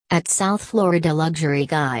At South Florida Luxury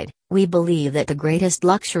Guide, we believe that the greatest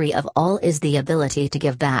luxury of all is the ability to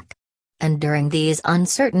give back. And during these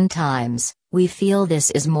uncertain times, we feel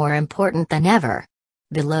this is more important than ever.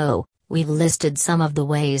 Below, we've listed some of the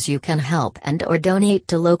ways you can help and/or donate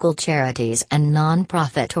to local charities and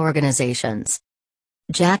non-profit organizations.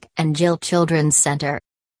 Jack and Jill Children's Center.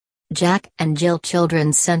 Jack and Jill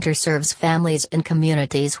Children's Center serves families in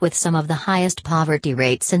communities with some of the highest poverty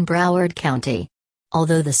rates in Broward County.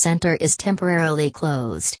 Although the center is temporarily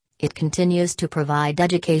closed, it continues to provide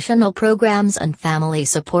educational programs and family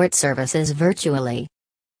support services virtually.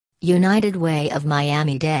 United Way of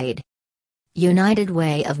Miami-Dade. United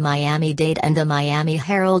Way of Miami-Dade and the Miami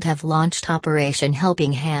Herald have launched Operation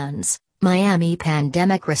Helping Hands, Miami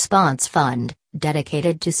Pandemic Response Fund,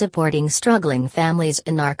 dedicated to supporting struggling families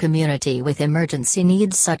in our community with emergency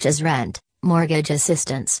needs such as rent, mortgage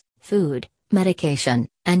assistance, food, medication,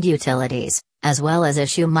 and utilities, as well as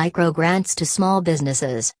issue micro-grants to small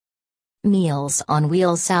businesses. Meals on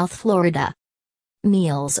Wheels South Florida.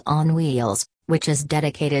 Meals on Wheels, which is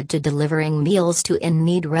dedicated to delivering meals to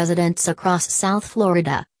in-need residents across South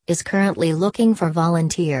Florida, is currently looking for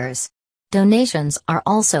volunteers. Donations are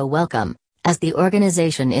also welcome, as the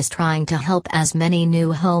organization is trying to help as many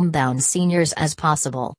new homebound seniors as possible.